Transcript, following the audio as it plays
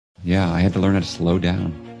Yeah, I had to learn how to slow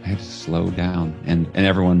down. I had to slow down, and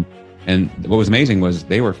everyone. And what was amazing was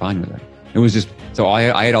they were fine with it. It was just so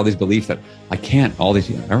I had all these beliefs that I can't. All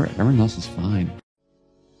these everyone else is fine.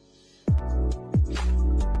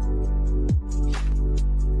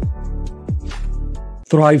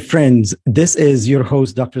 Thrive friends, this is your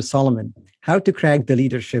host, Dr. Solomon, How to Crack the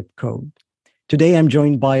Leadership Code. Today, I'm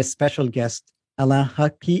joined by a special guest, Alain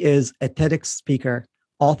Huck. He is a TEDx speaker,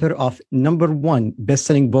 author of #1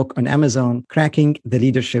 best-selling book on Amazon, Cracking the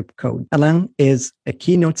Leadership Code. Alain is a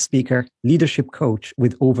keynote speaker, leadership coach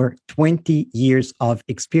with over 20 years of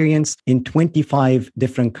experience in 25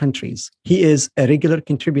 different countries. He is a regular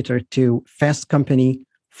contributor to Fast Company,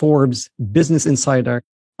 Forbes, Business Insider,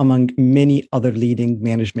 among many other leading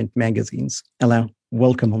management magazines. Alain,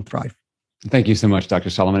 welcome on Thrive. Thank you so much, Dr.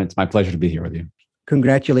 Solomon. It's my pleasure to be here with you.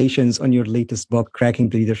 Congratulations on your latest book, Cracking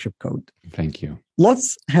the Leadership Code. Thank you.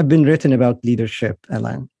 Lots have been written about leadership,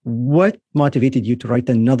 Alain. What motivated you to write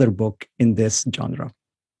another book in this genre?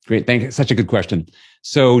 Great. Thank you. Such a good question.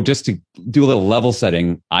 So just to do a little level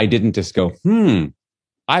setting, I didn't just go,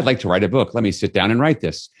 I'd like to write a book. Let me sit down and write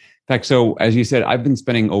this. In fact, so as you said, I've been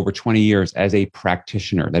spending over 20 years as a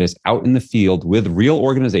practitioner that is out in the field with real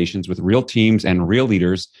organizations, with real teams and real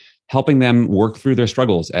leaders, helping them work through their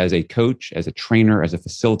struggles as a coach, as a trainer, as a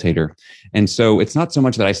facilitator. And so it's not so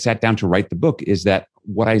much that I sat down to write the book, is that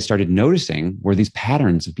what I started noticing were these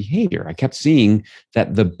patterns of behavior. I kept seeing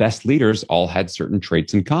that the best leaders all had certain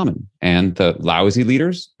traits in common, and the lousy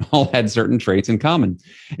leaders all had certain traits in common.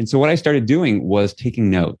 And so what I started doing was taking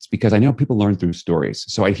notes, because I know people learn through stories.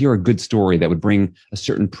 So I'd hear a good story that would bring a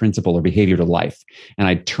certain principle or behavior to life, and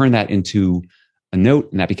I'd turn that into a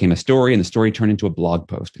note, and that became a story, and the story turned into a blog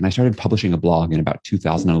post. And I started publishing a blog in about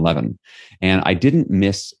 2011. And I didn't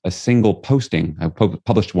miss a single posting. I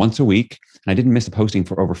published once a week, and I didn't miss a posting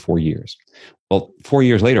for over 4 years. Well, 4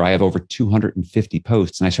 years later, I have over 250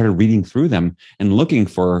 posts, and I started reading through them and looking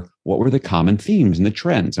for what were the common themes and the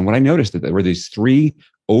trends. And what I noticed that there were these three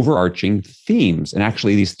overarching themes, and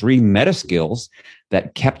actually these three meta skills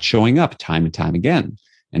that kept showing up time and time again.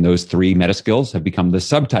 And those three meta skills have become the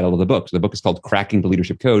subtitle of the book. So the book is called Cracking the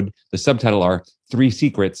Leadership Code. The subtitle are 3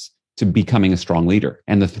 Secrets to Becoming a Strong Leader.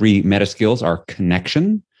 And the 3 meta skills are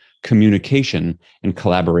connection, communication, and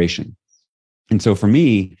collaboration. And so for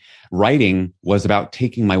me, writing was about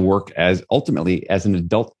taking my work ultimately as an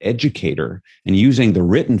adult educator and using the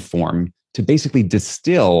written form to basically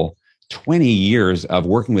distill 20 years of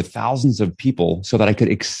working with thousands of people so that I could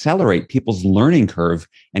accelerate people's learning curve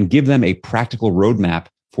and give them a practical roadmap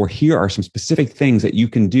for here are some specific things that you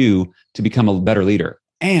can do to become a better leader.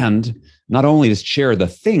 And not only just share the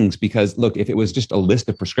things, because look, if it was just a list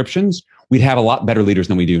of prescriptions, we'd have a lot better leaders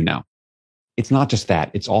than we do now. It's not just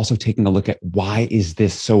that. It's also taking a look at why is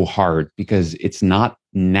this so hard? Because it's not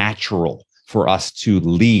natural for us to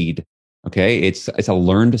lead. Okay. It's a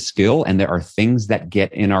learned skill, and there are things that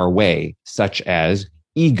get in our way, such as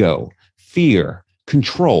ego, fear,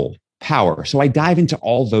 control, power. So I dive into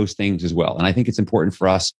all those things as well. And I think it's important for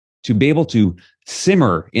us to be able to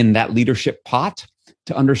simmer in that leadership pot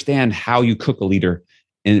to understand how you cook a leader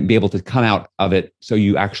and be able to come out of it so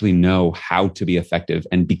you actually know how to be effective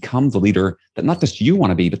and become the leader that not just you want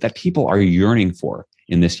to be, but that people are yearning for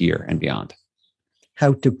in this year and beyond.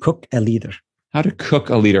 How to cook a leader. How to cook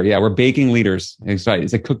a leader. Yeah, we're baking leaders. It's right.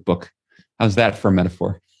 It's a cookbook. How's that for a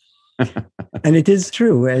metaphor? And it is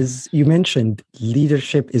true, as you mentioned,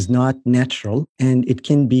 leadership is not natural, and it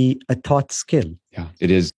can be a taught skill. Yeah, it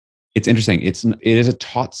is. It's interesting. It is a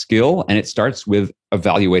taught skill, and it starts with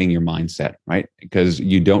evaluating your mindset, right? Because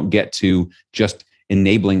you don't get to just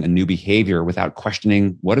enabling a new behavior without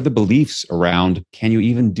questioning what are the beliefs around, can you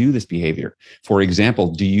even do this behavior? For example,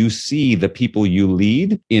 do you see the people you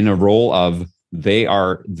lead in a role of they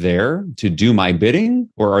are there to do my bidding,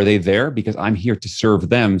 or are they there because I'm here to serve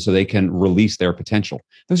them so they can release their potential?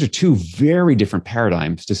 Those are two very different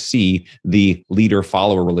paradigms to see the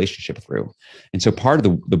leader-follower relationship through. And so part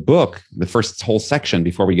of the book, the first whole section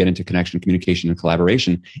before we get into connection, communication, and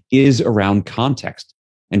collaboration, is around context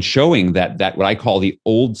and showing that what I call the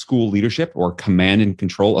old school leadership or command and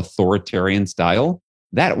control authoritarian style,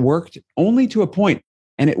 that worked only to a point.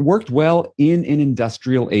 And it worked well in an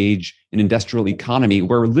industrial age, an industrial economy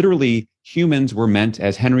where literally humans were meant,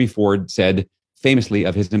 as Henry Ford said famously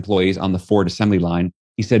of his employees on the Ford assembly line,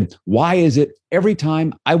 he said, why is it every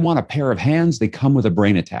time I want a pair of hands, they come with a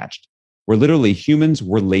brain attached? Where literally humans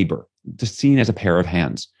were labor, just seen as a pair of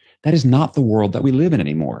hands. That is not the world that we live in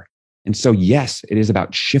anymore. And so, yes, it is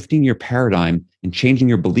about shifting your paradigm and changing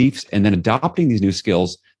your beliefs and then adopting these new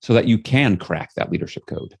skills so that you can crack that leadership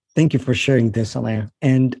code. Thank you for sharing this, Alain.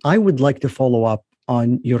 And I would like to follow up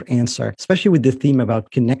on your answer, especially with the theme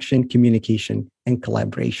about connection, communication, and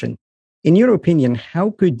collaboration. In your opinion,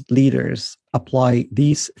 how could leaders apply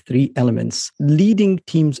these three elements, leading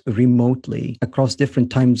teams remotely across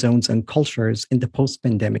different time zones and cultures in the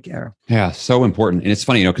post-pandemic era? Yeah, so important. And it's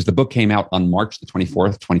funny, because the book came out on March the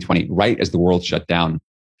 24th, 2020, right as the world shut down.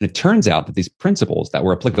 And it turns out that these principles that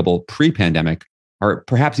were applicable pre-pandemic are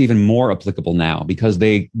perhaps even more applicable now because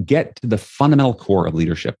they get to the fundamental core of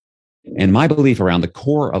leadership. And my belief around the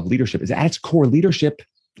core of leadership is at its core, leadership,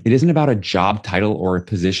 it isn't about a job title or a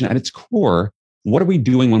position. At its core, what are we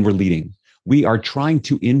doing when we're leading? We are trying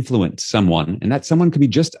to influence someone, and that someone could be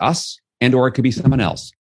just us and or it could be someone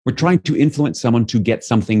else. We're trying to influence someone to get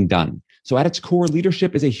something done. So at its core,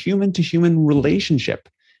 leadership is a human to human relationship.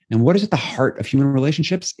 And what is at the heart of human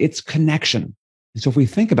relationships? It's connection. And so if we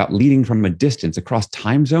think about leading from a distance across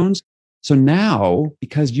time zones, so now,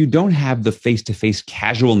 because you don't have the face-to-face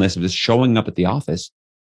casualness of just showing up at the office,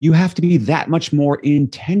 you have to be that much more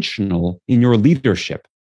intentional in your leadership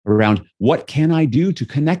around what can I do to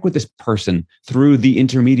connect with this person through the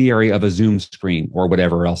intermediary of a Zoom screen or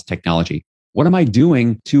whatever else technology. What am I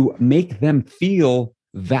doing to make them feel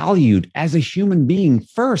valued as a human being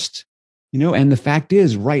first? And the fact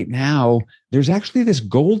is right now, there's actually this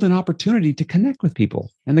golden opportunity to connect with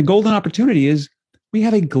people. And the golden opportunity is we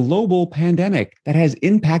have a global pandemic that has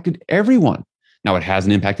impacted everyone. Now, it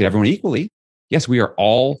hasn't impacted everyone equally. Yes, we are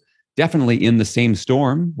all definitely in the same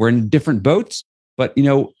storm. We're in different boats, but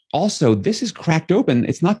also this is cracked open.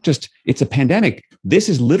 It's not just, it's a pandemic. This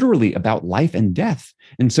is literally about life and death.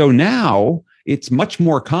 And so now it's much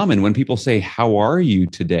more common when people say, how are you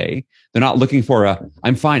today? They're not looking for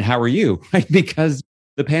I'm fine, how are you? Right? Because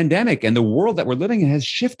the pandemic and the world that we're living in has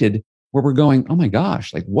shifted where we're going, oh my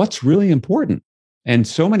gosh, like what's really important? And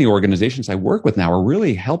so many organizations I work with now are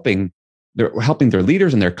really helping their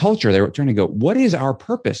leaders and their culture. They're trying to go, what is our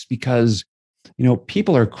purpose? Because,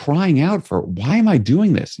 people are crying out for, why am I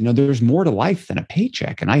doing this? There's more to life than a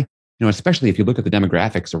paycheck. And especially if you look at the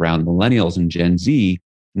demographics around millennials and Gen Z,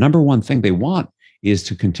 number one thing they want is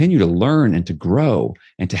to continue to learn and to grow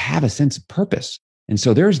and to have a sense of purpose. And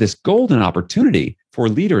so there's this golden opportunity for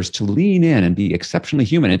leaders to lean in and be exceptionally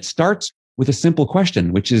human. It starts with a simple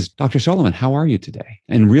question, which is, Dr. Solomon, how are you today?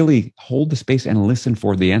 And really hold the space and listen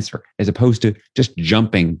for the answer, as opposed to just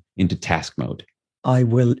jumping into task mode. I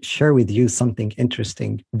will share with you something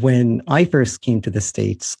interesting. When I first came to the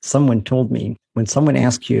States, someone told me, when someone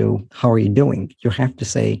asks you, how are you doing? You have to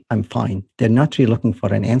say, I'm fine. They're not really looking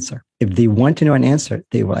for an answer. If they want to know an answer,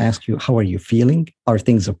 they will ask you, how are you feeling? Are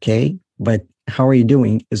things okay? But how are you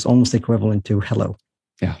doing is almost equivalent to hello.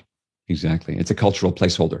 Yeah. Exactly. It's a cultural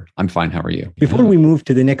placeholder. I'm fine. How are you? Before we move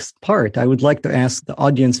to the next part, I would like to ask the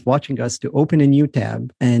audience watching us to open a new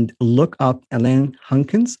tab and look up Alain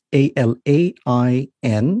Hunkins, ALAIN,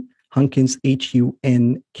 Hunkins,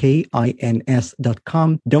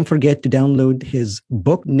 HUNKINS.com. Don't forget to download his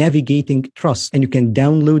book, Navigating Trust, and you can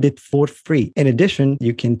download it for free. In addition,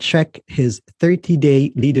 you can check his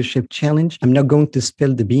 30-day leadership challenge. I'm not going to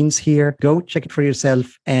spill the beans here. Go check it for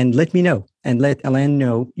yourself and let me know. And let Alain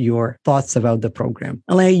know your thoughts about the program.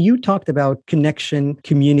 Alain, you talked about connection,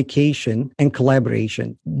 communication, and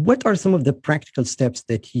collaboration. What are some of the practical steps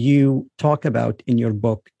that you talk about in your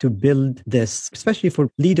book to build this, especially for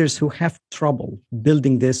leaders who have trouble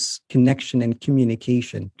building this connection and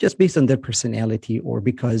communication, just based on their personality or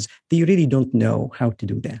because they really don't know how to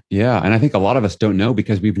do that? Yeah, and I think a lot of us don't know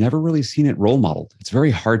because we've never really seen it role modeled. It's very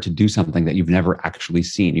hard to do something that you've never actually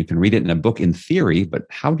seen. You can read it in a book in theory, but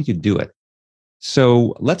how do you do it?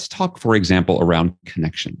 So let's talk, for example, around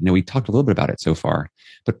connection. We talked a little bit about it so far,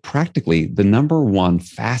 but practically the number one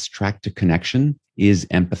fast track to connection is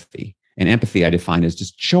empathy. And empathy I define as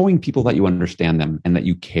just showing people that you understand them and that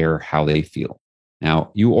you care how they feel. Now,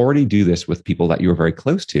 you already do this with people that you're very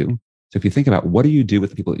close to. So if you think about what do you do with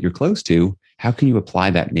the people that you're close to, how can you apply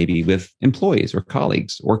that maybe with employees or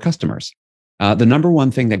colleagues or customers? The number one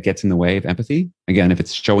thing that gets in the way of empathy, again, if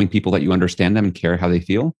it's showing people that you understand them and care how they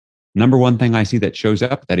feel, number one thing I see that shows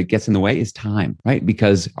up that it gets in the way is time, right?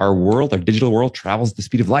 Because our world, our digital world travels at the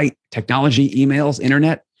speed of light. Technology, emails,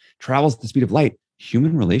 internet travels at the speed of light.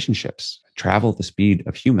 Human relationships travel at the speed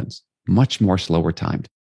of humans, much more slower timed.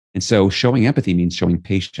 And so showing empathy means showing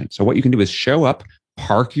patience. So what you can do is show up,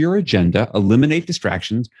 park your agenda, eliminate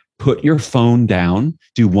distractions, put your phone down,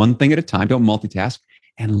 do one thing at a time, don't multitask,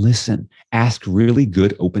 and listen. Ask really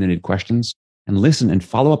good, open-ended questions. And listen and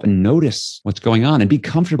follow up and notice what's going on and be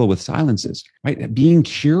comfortable with silences, right? Being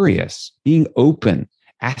curious, being open,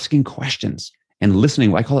 asking questions and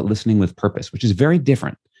listening. I call it listening with purpose, which is very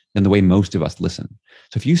different than the way most of us listen.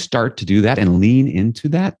 So if you start to do that and lean into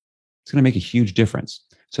that, it's going to make a huge difference.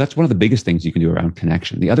 So that's one of the biggest things you can do around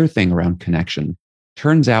connection. The other thing around connection,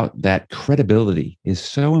 turns out that credibility is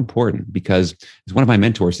so important because, as one of my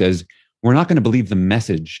mentors says, we're not going to believe the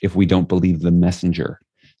message if we don't believe the messenger.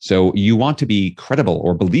 So you want to be credible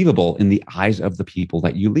or believable in the eyes of the people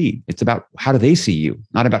that you lead. It's about how do they see you,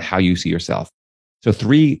 not about how you see yourself. So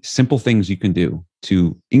 3 simple things you can do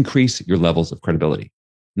to increase your levels of credibility.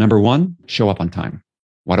 Number 1, show up on time.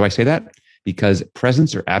 Why do I say that? Because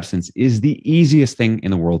presence or absence is the easiest thing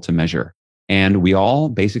in the world to measure. And we all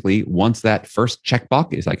basically, once that first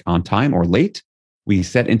checkbox is like on time or late, we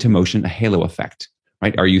set into motion a halo effect,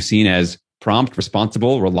 right? Are you seen as prompt,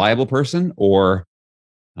 responsible, reliable person, or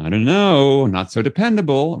I don't know, not so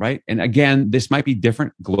dependable, right? And again, this might be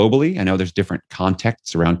different globally. I know there's different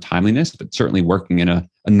contexts around timeliness, but certainly working in a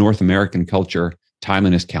North American culture,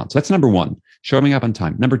 timeliness counts. So that's number 1, showing up on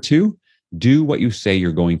time. Number 2, do what you say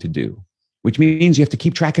you're going to do, which means you have to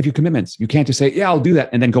keep track of your commitments. You can't just say, yeah, I'll do that,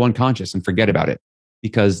 and then go unconscious and forget about it,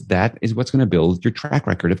 because that is what's going to build your track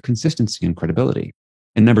record of consistency and credibility.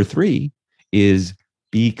 And number 3 is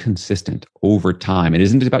be consistent over time. It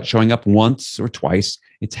isn't about showing up once or twice.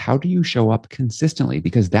 It's how do you show up consistently,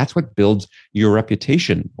 because that's what builds your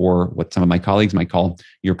reputation, or what some of my colleagues might call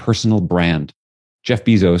your personal brand. Jeff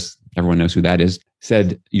Bezos, everyone knows who that is,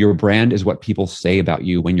 said, your brand is what people say about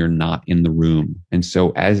you when you're not in the room. And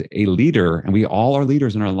so as a leader, and we all are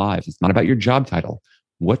leaders in our lives, it's not about your job title.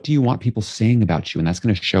 What do you want people saying about you? And that's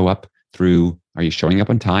going to show up through, are you showing up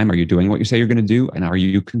on time? Are you doing what you say you're going to do? And are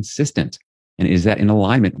you consistent? And is that in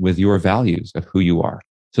alignment with your values of who you are?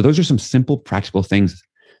 So those are some simple, practical things.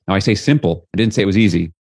 Now I say simple, I didn't say it was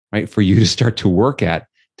easy, right? For you to start to work at,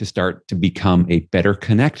 to start to become a better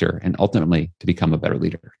connector, and ultimately to become a better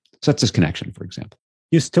leader. So that's this connection, for example.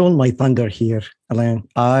 You stole my thunder here, Alain.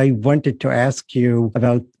 I wanted to ask you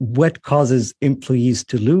about what causes employees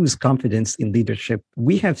to lose confidence in leadership.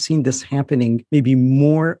 We have seen this happening maybe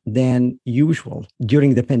more than usual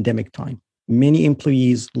during the pandemic time. Many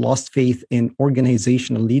employees lost faith in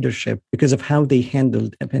organizational leadership because of how they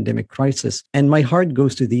handled a pandemic crisis. And my heart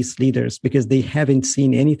goes to these leaders because they haven't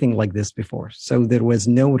seen anything like this before. So there was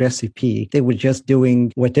no recipe. They were just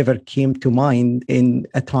doing whatever came to mind in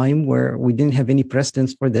a time where we didn't have any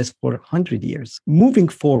precedence for this for 100 years. Moving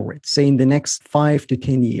forward, say in the next 5 to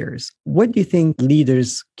 10 years, what do you think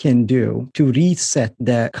leaders can do to reset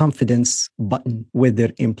the confidence button with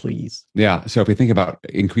their employees? Yeah. So if we think about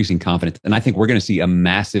increasing confidence, and I think we're going to see a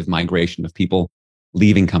massive migration of people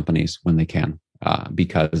leaving companies when they can,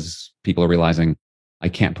 because people are realizing, I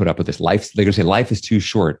can't put up with this life. They're going to say life is too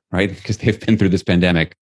short, right? Because they've been through this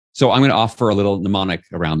pandemic. So I'm going to offer a little mnemonic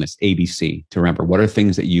around this, ABC, to remember what are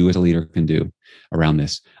things that you as a leader can do around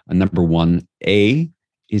this. Number 1, A,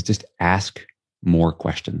 is just ask more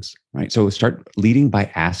questions, right? So start leading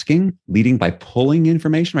by asking, leading by pulling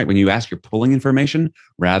information, right? When you ask, you're pulling information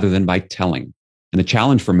rather than by telling. And the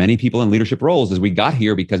challenge for many people in leadership roles is we got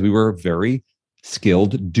here because we were very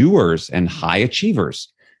skilled doers and high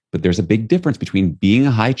achievers. But there's a big difference between being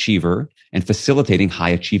a high achiever and facilitating high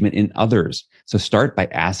achievement in others. So start by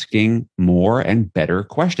asking more and better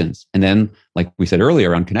questions. And then, like we said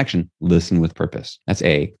earlier on connection, listen with purpose. That's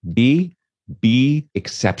A. B, be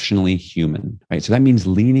exceptionally human, right? So that means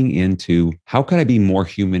leaning into how could I be more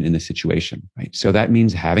human in this situation, right? So that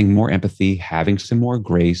means having more empathy, having some more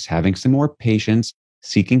grace, having some more patience,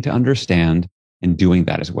 seeking to understand, and doing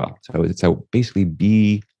that as well. So basically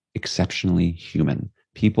be exceptionally human.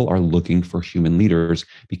 People are looking for human leaders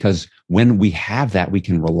because when we have that, we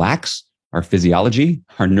can relax. Our physiology,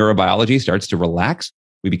 our neurobiology starts to relax.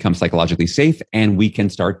 We become psychologically safe and we can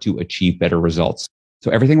start to achieve better results. So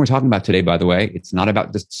everything we're talking about today, by the way, it's not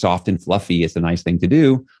about just soft and fluffy. It's a nice thing to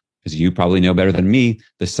do, because you probably know better than me.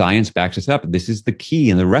 The science backs us up. This is the key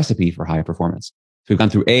and the recipe for high performance. So we've gone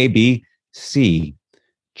through A, B, C.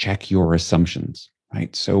 Check your assumptions,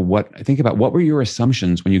 right? So think about what were your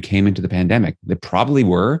assumptions when you came into the pandemic? They probably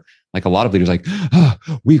were, like a lot of leaders, like,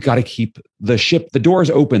 we've got to keep the doors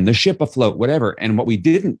open, the ship afloat, whatever. And what we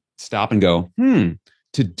didn't stop and go,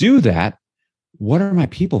 to do that, what are my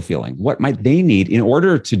people feeling? What might they need in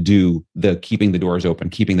order to do the keeping the doors open,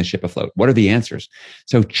 keeping the ship afloat? What are the answers?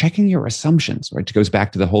 So checking your assumptions, right? It goes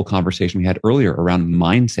back to the whole conversation we had earlier around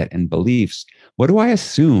mindset and beliefs. What do I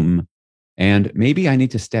assume? And maybe I need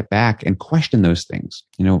to step back and question those things.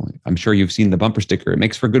 I'm sure you've seen the bumper sticker. It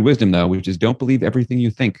makes for good wisdom though, which is don't believe everything you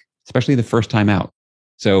think, especially the first time out.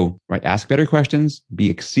 So, right, ask better questions, be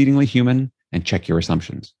exceedingly human, and check your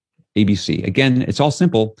assumptions. ABC. Again, it's all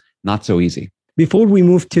simple, not so easy. Before we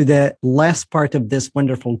move to the last part of this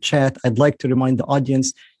wonderful chat, I'd like to remind the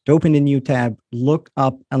audience to open a new tab, look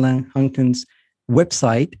up Alain Hunkins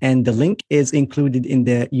website, and the link is included in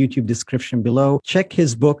the YouTube description below. Check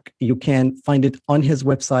his book. You can find it on his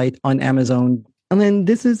website, on Amazon. And then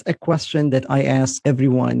this is a question that I ask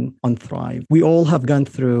everyone on Thrive. We all have gone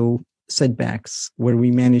through setbacks where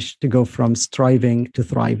we managed to go from striving to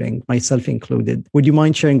thriving, myself included. Would you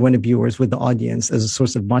mind sharing one of yours with the audience as a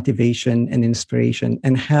source of motivation and inspiration,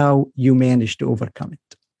 and how you managed to overcome it?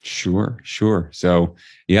 Sure. So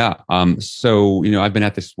yeah. I've been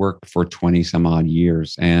at this work for 20 some odd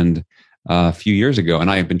years, and a few years ago,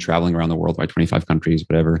 and I have been traveling around the world by 25 countries,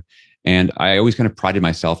 whatever. And I always kind of prided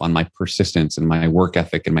myself on my persistence and my work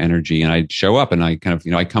ethic and my energy. And I'd show up and I kind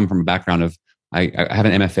of, I come from a background of, I have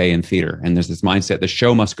an MFA in theater, and there's this mindset, the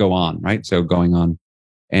show must go on, right? So going on.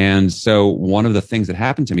 And so one of the things that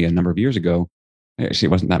happened to me a number of years ago, actually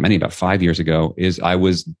it wasn't that many, about 5 years ago, is I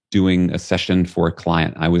was doing a session for a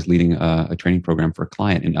client. I was leading a training program for a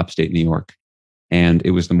client in upstate New York. And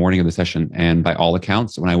it was the morning of the session. And by all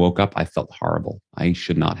accounts, when I woke up, I felt horrible. I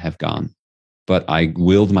should not have gone, but I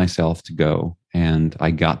willed myself to go. And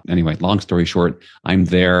anyway, long story short, I'm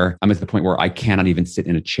there. I'm at the point where I cannot even sit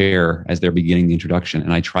in a chair as they're beginning the introduction.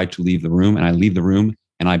 And I try to leave the room, and I leave the room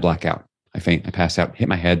and I black out. I faint, I pass out, hit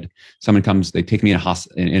my head. Someone comes, they take me in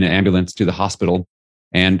an ambulance to the hospital.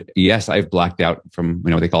 And yes, I've blacked out from,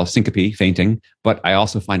 what they call a syncope, fainting. But I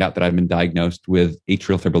also find out that I've been diagnosed with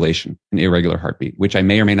atrial fibrillation, an irregular heartbeat, which I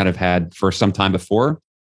may or may not have had for some time before.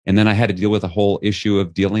 And then I had to deal with the whole issue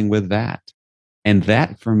of dealing with that. And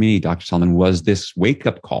that for me, Dr. Solomon, was this wake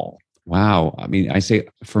up call. Wow. I mean, I say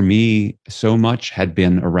for me, so much had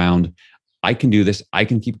been around, I can do this. I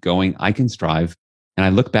can keep going. I can strive. And I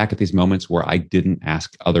look back at these moments where I didn't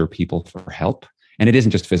ask other people for help. And it isn't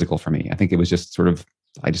just physical for me. I think it was just sort of,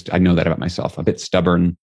 I know that about myself, a bit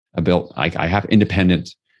stubborn, I have independent.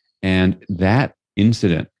 And that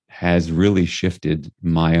incident has really shifted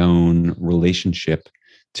my own relationship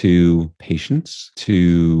to patience,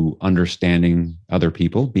 to understanding other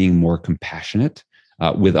people, being more compassionate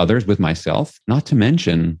with others, with myself, not to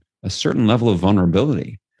mention a certain level of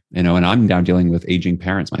vulnerability. And I'm now dealing with aging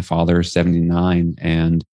parents. My father is 79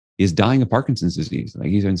 and is dying of Parkinson's disease. Like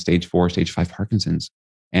he's in stage 4, stage 5 Parkinson's.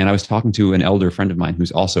 And I was talking to an elder friend of mine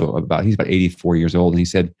who's also he's about 84 years old. And he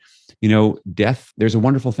said, death, there's a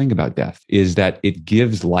wonderful thing about death is that it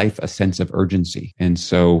gives life a sense of urgency. And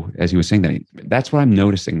so as he was saying that's what I'm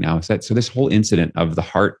noticing now is that, so this whole incident of the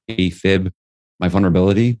heart, AFib, my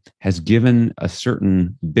vulnerability has given a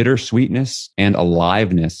certain bittersweetness and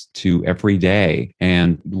aliveness to every day.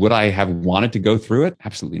 And would I have wanted to go through it?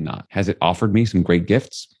 Absolutely not. Has it offered me some great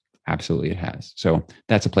gifts? Absolutely it has. So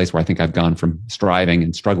that's a place where I think I've gone from striving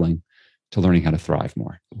and struggling to learning how to thrive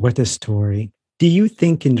more. What a story. Do you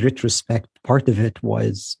think in retrospect, part of it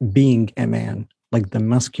was being a man, like the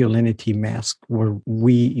masculinity mask where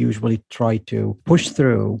we usually try to push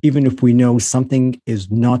through, even if we know something is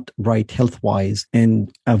not right health-wise,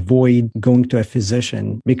 and avoid going to a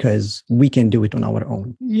physician because we can do it on our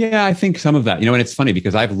own? Yeah, I think some of that, and it's funny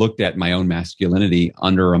because I've looked at my own masculinity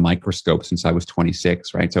under a microscope since I was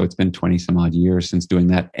 26, right? So it's been 20 some odd years since doing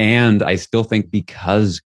that. And I still think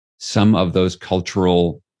because some of those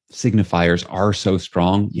cultural signifiers are so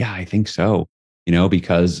strong. Yeah, I think so.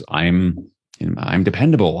 Because I'm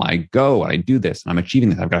dependable. I go, I do this, and I'm achieving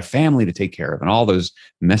this. I've got a family to take care of, and all those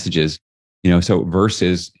messages, so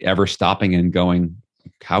versus ever stopping and going,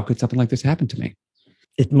 how could something like this happen to me?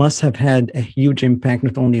 It must have had a huge impact,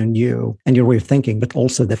 not only on you and your way of thinking, but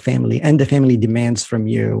also the family and the family demands from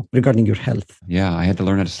you regarding your health. Yeah, I had to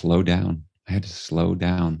learn how to slow down.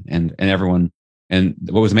 And everyone, and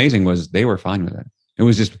what was amazing was they were fine with it. It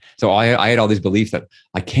was just, so I had all these beliefs that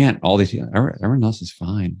I can't, everyone else is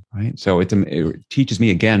fine, right? So it teaches me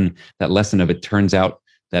again, that lesson of it turns out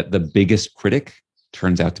that the biggest critic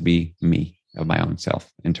turns out to be me, of my own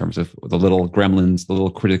self, in terms of the little gremlins, the little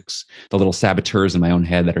critics, the little saboteurs in my own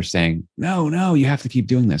head that are saying, no, you have to keep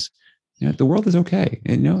doing this. The world is okay,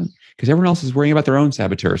 because everyone else is worrying about their own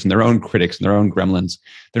saboteurs and their own critics and their own gremlins.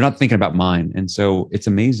 They're not thinking about mine. And so it's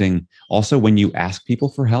amazing. Also, when you ask people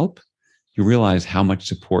for help, you realize how much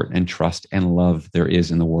support and trust and love there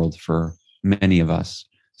is in the world for many of us.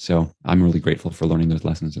 So I'm really grateful for learning those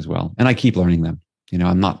lessons as well. And I keep learning them.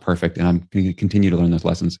 I'm not perfect, and I'm going to continue to learn those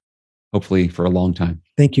lessons, hopefully for a long time.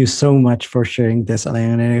 Thank you so much for sharing this,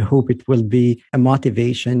 Alain. And I hope it will be a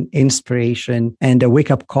motivation, inspiration, and a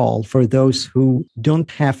wake-up call for those who don't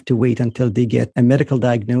have to wait until they get a medical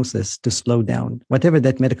diagnosis to slow down, whatever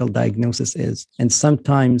that medical diagnosis is. And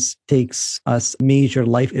sometimes takes us a major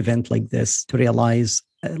life event like this to realize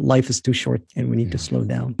life is too short and we need to slow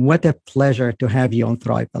down. What a pleasure to have you on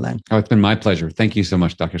Thrive, Alain. Oh, it's been my pleasure. Thank you so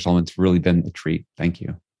much, Dr. Solomon. It's really been a treat. Thank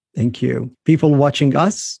you. Thank you. People watching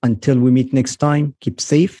us, until we meet next time, keep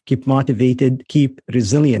safe, keep motivated, keep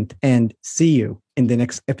resilient, and see you in the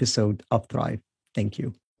next episode of Thrive. Thank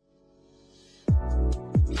you.